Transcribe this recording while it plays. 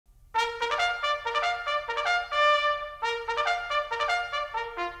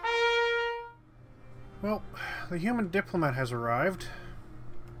Well, the human diplomat has arrived.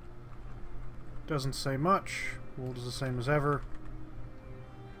 Doesn't say much. World is the same as ever.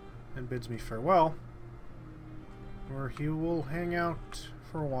 And bids me farewell. Where he will hang out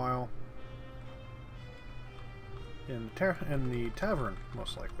for a while. In the tavern,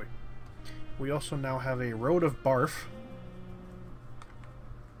 most likely. We also now have a road of barf.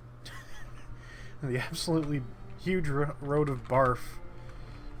 The absolutely huge road of barf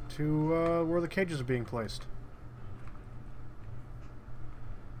to where the cages are being placed.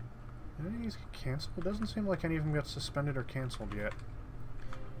 Any of these get canceled? It doesn't seem like any of them got suspended or canceled yet.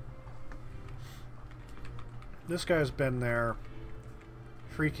 This guy's been there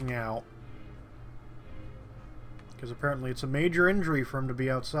freaking out. Because apparently it's a major injury for him to be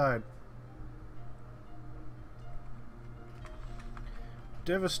outside.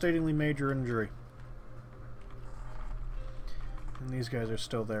 Devastatingly major injury. And these guys are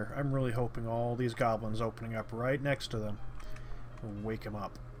still there. I'm really hoping all these goblins opening up right next to them will wake him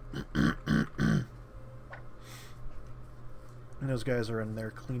up. And those guys are in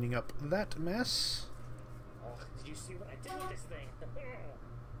there cleaning up that mess. Oh, did you see what I did with this thing?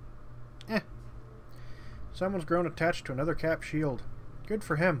 Someone's grown attached to another cap shield. Good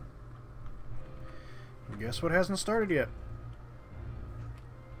for him. And guess what hasn't started yet?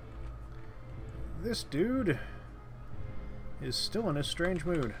 This dude is still in a strange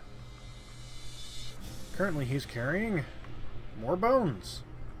mood. Currently he's carrying more bones.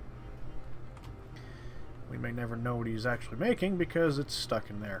 We may never know what he's actually making because it's stuck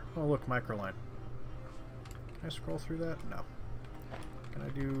in there. Oh look, microline. Can I scroll through that? No. Can I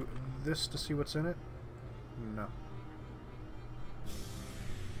do this to see what's in it? No.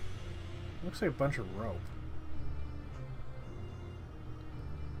 Looks like a bunch of rope.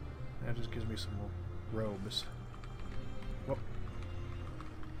 That just gives me some robes. Whoop.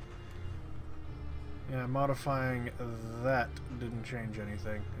 Yeah, modifying that didn't change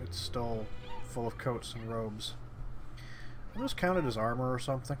anything. It's still full of coats and robes. It was counted as armor or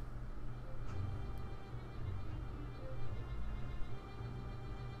something.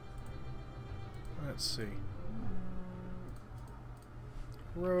 Let's see.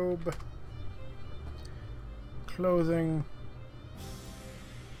 Robe. Clothing.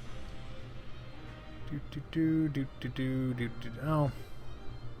 Oh.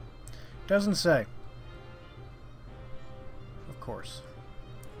 Doesn't say. Of course.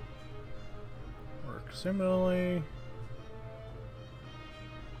 Work similarly.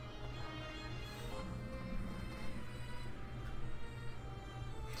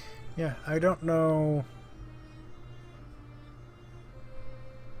 Yeah, I don't know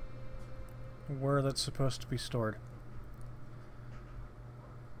where that's supposed to be stored.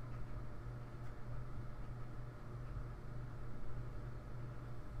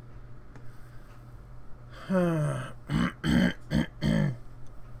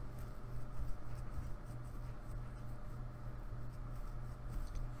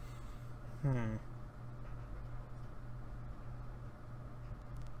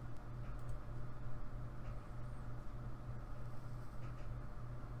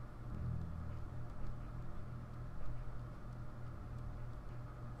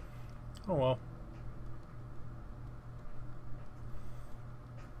 Oh well.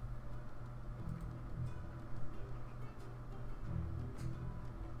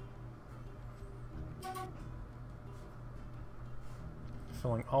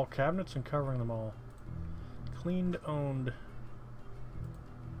 Filling all cabinets and covering them all. Cleaned, owned.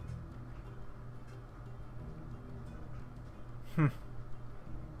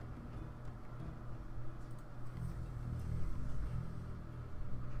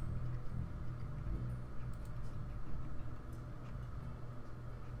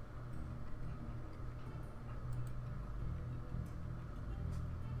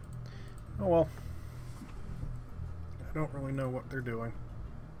 Oh well. I don't really know what they're doing.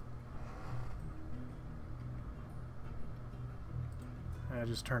 I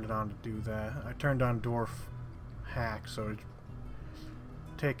just turned it on to do that. I turned on Dwarf hack so it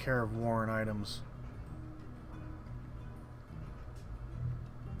take care of worn items.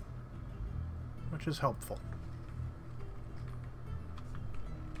 Which is helpful.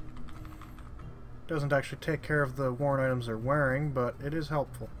 Doesn't actually take care of the worn items they're wearing, but it is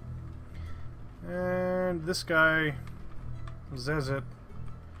helpful. And this guy says it,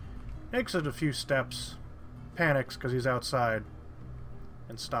 makes it a few steps, panics because he's outside,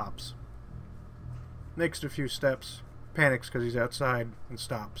 and stops. Makes it a few steps, panics because he's outside, and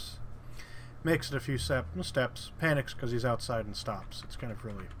stops. Makes it a few steps, panics because he's outside, and stops. It's kind of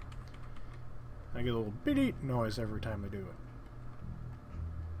really... I get a little beep noise every time I do it.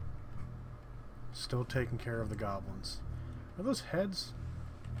 Still taking care of the goblins. Are those heads?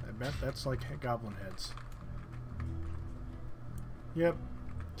 I bet that's like goblin heads. Yep.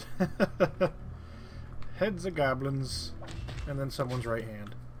 Heads of goblins. And then someone's right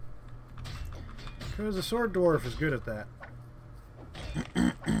hand. Because the sword dwarf is good at that.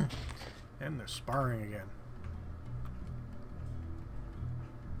 And they're sparring again.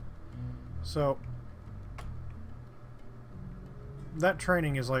 So that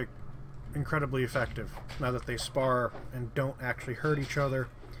training is like incredibly effective now that they spar and don't actually hurt each other.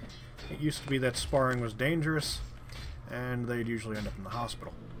 It used to be that sparring was dangerous and they'd usually end up in the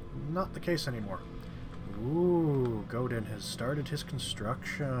hospital. Not the case anymore. Ooh, Godin has started his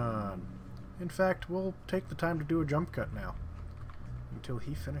construction. In fact, we'll take the time to do a jump cut now until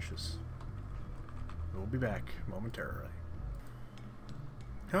he finishes. We'll be back momentarily.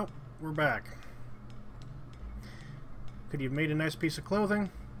 Oh, we're back. Could he have made a nice piece of clothing?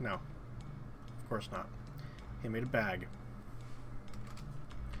 No. Of course not. He made a bag.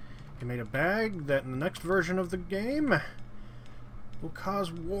 He made a bag that in the next version of the game will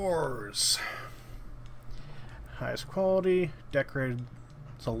cause wars. Highest quality, decorated.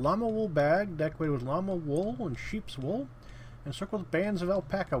 It's a llama wool bag decorated with llama wool and sheep's wool, encircled with bands of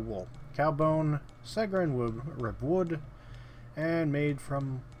alpaca wool, cowbone, sagran wood, and made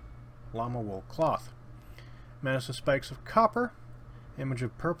from llama wool cloth. Menace with spikes of copper, image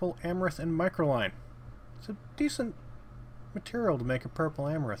of purple amaranth and microline. It's a decent material to make a purple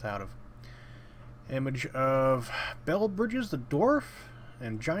amaranth out of. Image of bell bridges, the dwarf,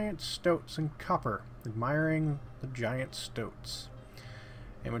 and giant stoats in copper, admiring the giant stoats.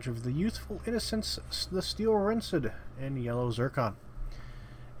 Image of the youthful innocence, the steel rinsed, in yellow zircon.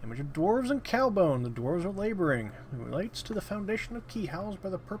 Image of dwarves and cowbone, the dwarves are laboring. It relates to the foundation of key housed by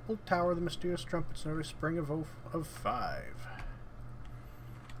the purple tower, the mysterious trumpets, and every spring of 5.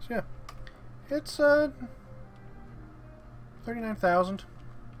 So yeah, it's 39,000.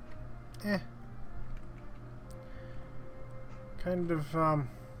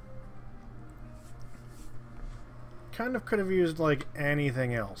 Kind of could have used like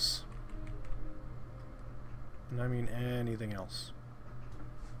anything else. And I mean anything else.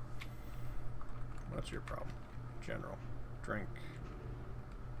 What's your problem? General. Drink.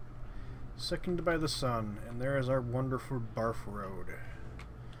 Sickened by the sun, and there is our wonderful barf road.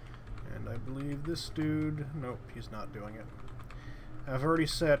 And I believe this dude... Nope, he's not doing it. I've already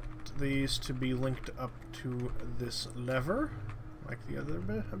set these to be linked up to this lever, like the other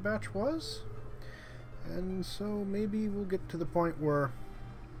batch was. And so maybe we'll get to the point where...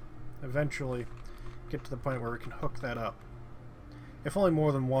 Eventually get to the point where we can hook that up. If only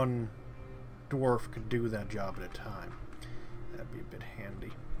more than one dwarf could do that job at a time. That'd be a bit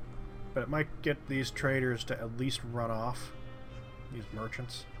handy. But it might get these traders to at least run off. These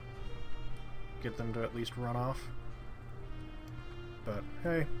merchants. Get them to at least run off. But,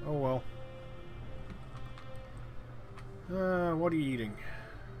 hey, oh well. What are you eating?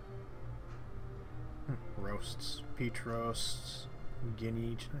 Roasts. Peach roasts.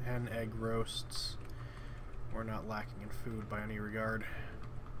 Guinea hen egg roasts. We're not lacking in food by any regard.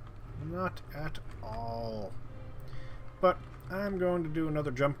 Not at all. But I'm going to do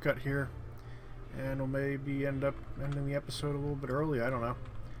another jump cut here, and we'll maybe end up ending the episode a little bit early. I don't know.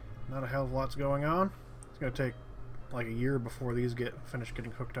 Not a hell of a lot's going on. It's going to take like a year before these get finished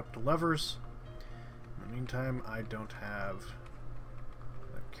getting hooked up to levers. In the meantime, I don't have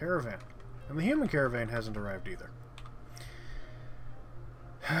the caravan. And the human caravan hasn't arrived either.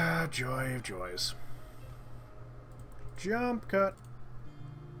 Joy of joys. Jump cut.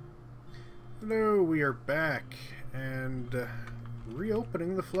 Hello, we are back and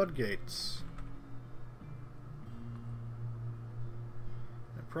reopening the floodgates.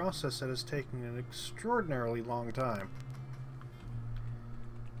 A process that has taken an extraordinarily long time.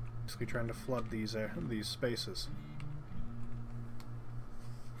 Basically trying to flood these spaces.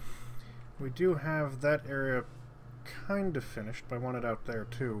 We do have that area kind of finished, but I want it out there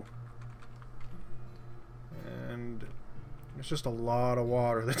too. And there's just a lot of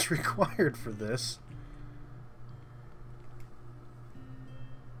water that's required for this.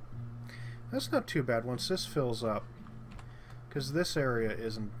 That's not too bad once this fills up, because this area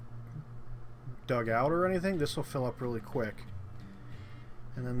isn't dug out or anything. This will fill up really quick,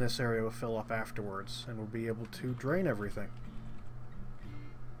 and then this area will fill up afterwards, and we'll be able to drain everything.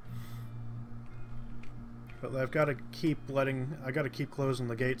 But I've got to keep closing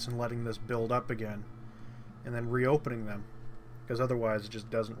the gates and letting this build up again, and then reopening them, because otherwise it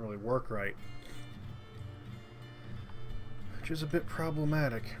just doesn't really work right, which is a bit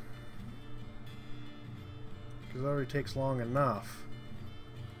problematic, because it already takes long enough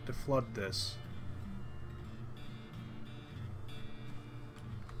to flood this.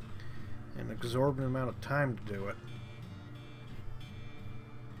 An exorbitant amount of time to do it.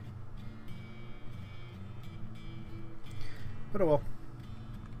 But oh well.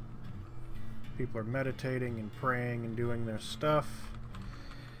 People are meditating and praying and doing their stuff.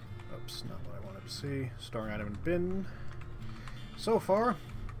 Oops, not what I wanted to see. Storing item and bin. So far,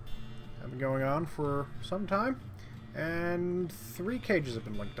 I've been going on for some time, and 3 cages have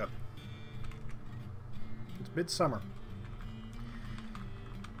been linked up. It's midsummer.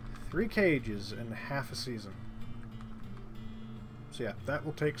 3 cages in half a season. So yeah, that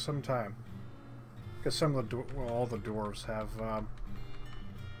will take some time. Because some of the, well, all the dwarves have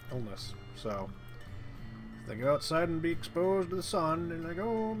illness. So, if they go outside and be exposed to the sun, and like,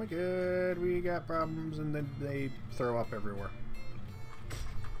 oh my god, we got problems, and then they throw up everywhere.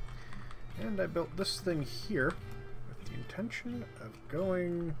 And I built this thing here with the intention of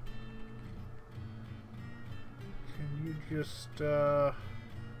going... Can you just,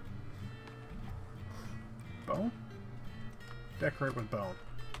 bone? Decorate with bone.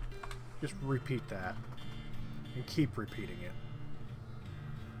 Just repeat that. And keep repeating it.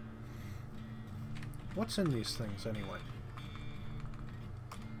 What's in these things, anyway?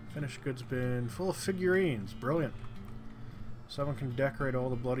 Finished goods bin full of figurines. Brilliant. Someone can decorate all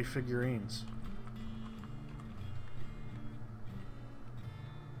the bloody figurines.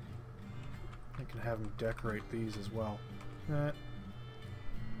 I can have them decorate these as well.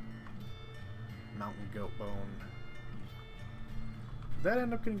 Mountain goat bone. Did that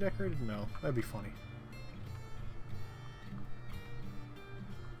end up getting decorated? No. That'd be funny.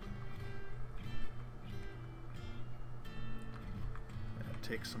 That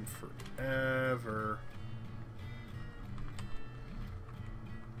takes them forever.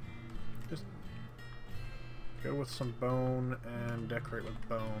 Just go with some bone and decorate with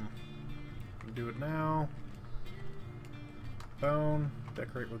bone. You can do it now. Bone.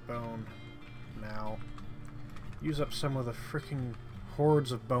 Decorate with bone. Now. Use up some of the freaking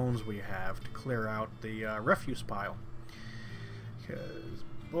hordes of bones we have to clear out the refuse pile. Because,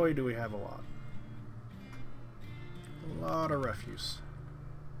 boy, do we have a lot. A lot of refuse.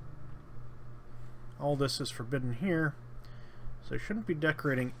 All this is forbidden here, so I shouldn't be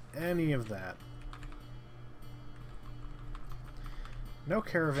decorating any of that. No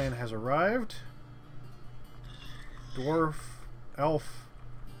caravan has arrived. Dwarf, elf,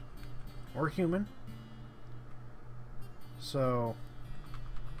 or human. So,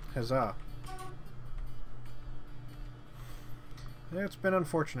 huzzah. It's been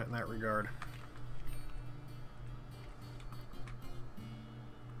unfortunate in that regard.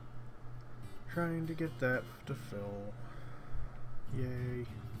 Trying to get that to fill. Yay.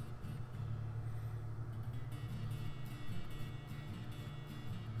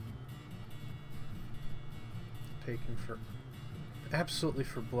 Taking for absolutely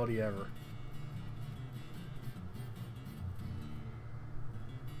for bloody ever.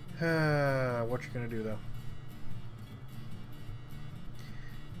 What you gonna do though?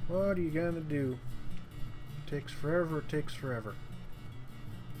 What are you gonna do? It takes forever, it takes forever.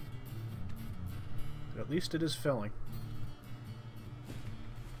 But at least it is filling.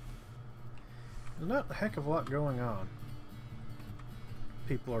 There's not a heck of a lot going on.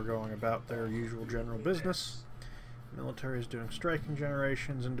 People are going about their usual general business. Military is doing striking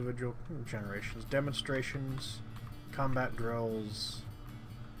generations, individual generations, demonstrations, combat drills,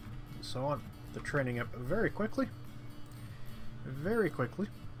 and so on. They're training up very quickly,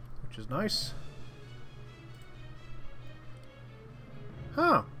 which is nice.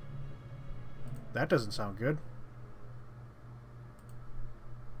 Huh. That doesn't sound good.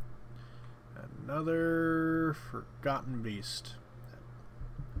 Another forgotten beast.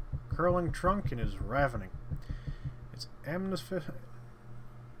 Curling trunk and is ravening. Its amethyst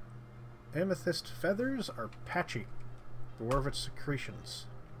feathers are patchy. Dwarven secretions.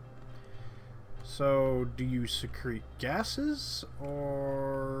 So, do you secrete gases,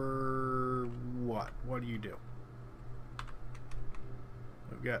 or what? What do you do?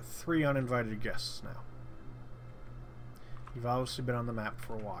 We've got 3 uninvited guests now. You've obviously been on the map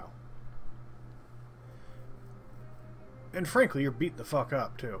for a while. And frankly, you're beat the fuck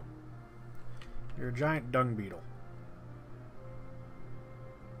up, too. You're a giant dung beetle.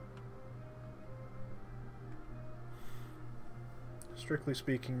 Strictly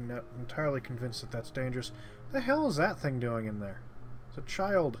speaking, not entirely convinced that that's dangerous. What the hell is that thing doing in there? It's a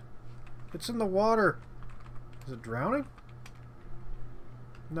child. It's in the water. Is it drowning?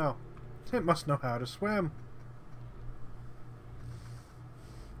 No. It must know how to swim.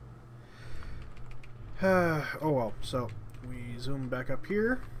 Oh well, so we zoom back up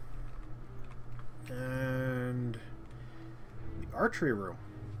here. And the archery room.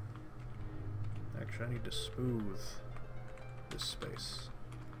 Actually, I need to smooth this space.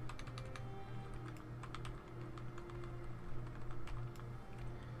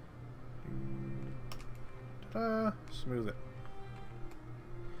 Ta-da! Smooth it.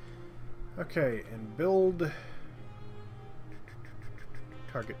 Okay, and build...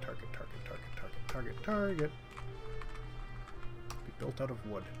 Target, target, target, target, target, target, target. Be built out of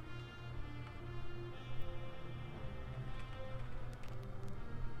wood.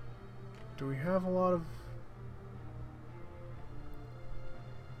 Do we have a lot of...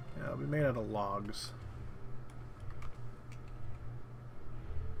 Yeah, it'll be made out of logs.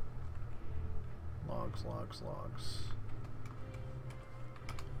 Logs, logs, logs.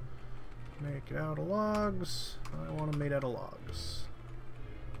 Make it out of logs. I want it made out of logs.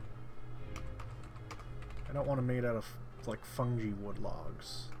 I don't want it made out of, like, fungi wood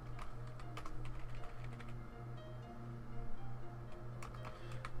logs.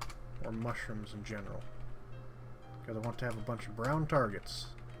 Or mushrooms in general. Because I want to have a bunch of brown targets.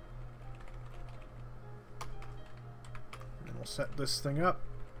 And then we'll set this thing up.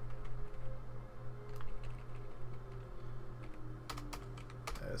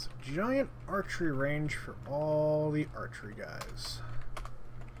 As a giant archery range for all the archery guys.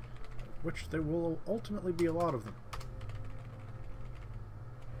 Which there will ultimately be a lot of them.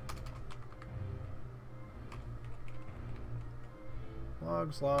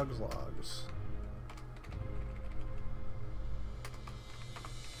 Logs, logs, logs.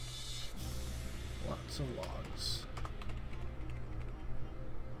 Lots of logs.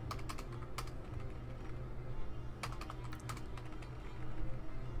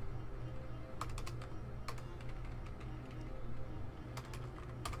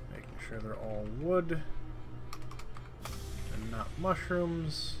 Making sure they're all wood and not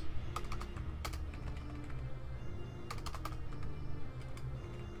mushrooms.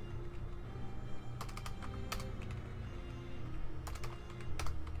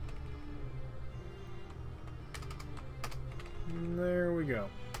 There we go.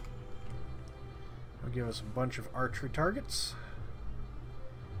 That'll give us a bunch of archery targets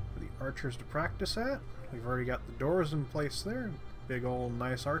for the archers to practice at. We've already got the doors in place there. Big old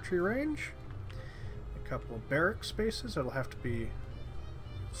nice archery range. A couple of barrack spaces that'll have to be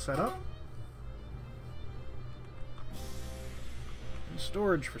set up. And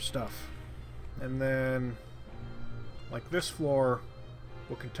storage for stuff. And then, like this floor,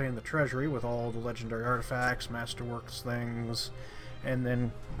 will contain the treasury with all the legendary artifacts, masterworks things, and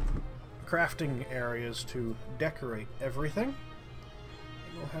then crafting areas to decorate everything.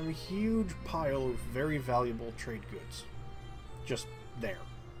 And we'll have a huge pile of very valuable trade goods. Just there.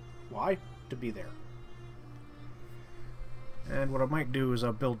 Why? To be there. And what I might do is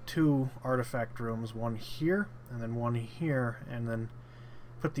I'll build 2 artifact rooms, one here, and then one here, and then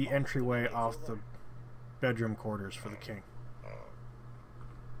put the entryway off the bedroom quarters for the king.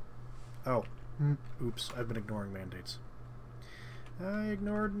 Oh, oops, I've been ignoring mandates. I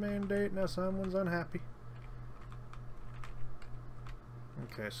ignored mandate, now someone's unhappy.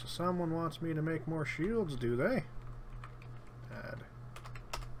 Okay, so someone wants me to make more shields, do they? Add.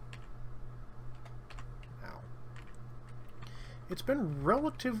 Ow. It's been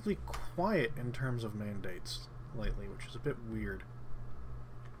relatively quiet in terms of mandates lately, which is a bit weird.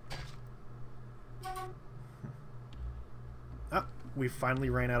 Ah, we finally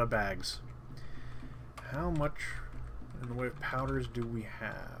ran out of bags. How much in the way of powders do we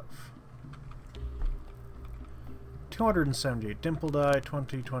have? 278 dimple dye,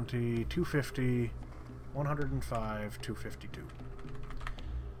 20, 20, 250, 105, 252.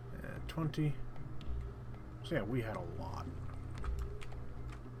 And 20. So yeah, we had a lot.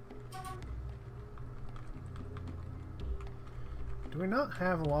 Do we not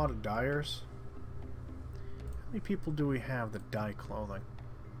have a lot of dyers? How many people do we have that dye clothing?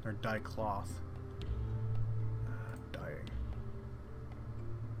 Or dye cloth? Dyeing.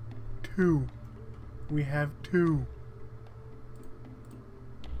 2. We have 2.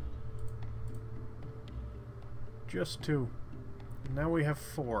 Just 2. And now we have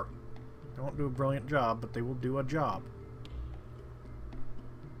 4. They won't do a brilliant job, but they will do a job.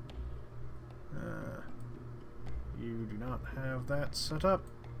 You do not have that set up.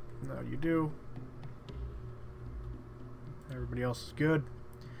 No, you do. Everybody else is good.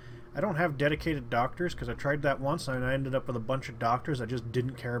 I don't have dedicated doctors because I tried that once and I ended up with a bunch of doctors that just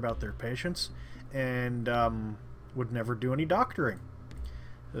didn't care about their patients and would never do any doctoring.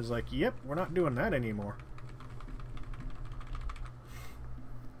 It was like, yep, we're not doing that anymore.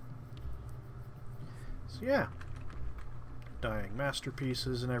 So yeah, dyeing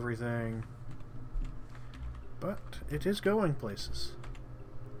masterpieces and everything. But it is going places.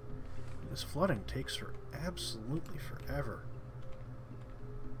 This flooding takes for absolutely forever.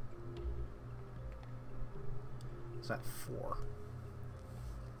 Is that 4?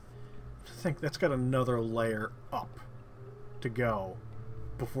 I think that's got another layer up to go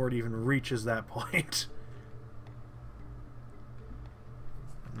before it even reaches that point.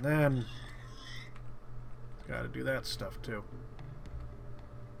 And then gotta do that stuff too.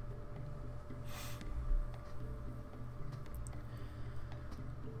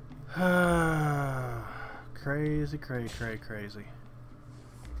 Crazy, crazy.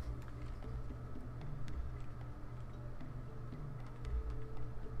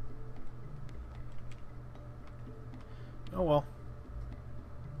 Oh well.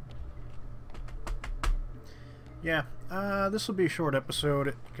 Yeah, this will be a short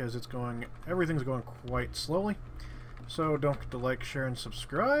episode because everything's going quite slowly. So don't forget to like, share, and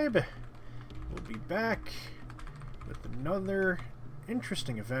subscribe. We'll be back with another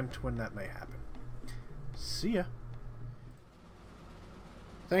interesting event when that may happen. See ya.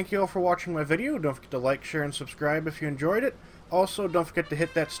 Thank you all for watching my video. Don't forget to like, share, and subscribe if you enjoyed it. Also, don't forget to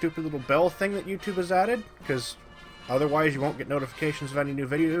hit that stupid little bell thing that YouTube has added, because otherwise you won't get notifications of any new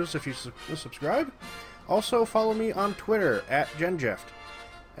videos if you subscribe. Also, follow me on Twitter, @GenJeft,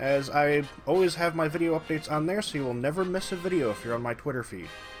 as I always have my video updates on there, so you will never miss a video if you're on my Twitter feed,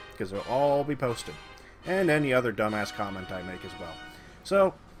 because they'll all be posted. And any other dumbass comment I make as well.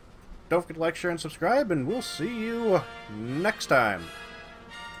 So, don't forget to like, share, and subscribe, and we'll see you next time.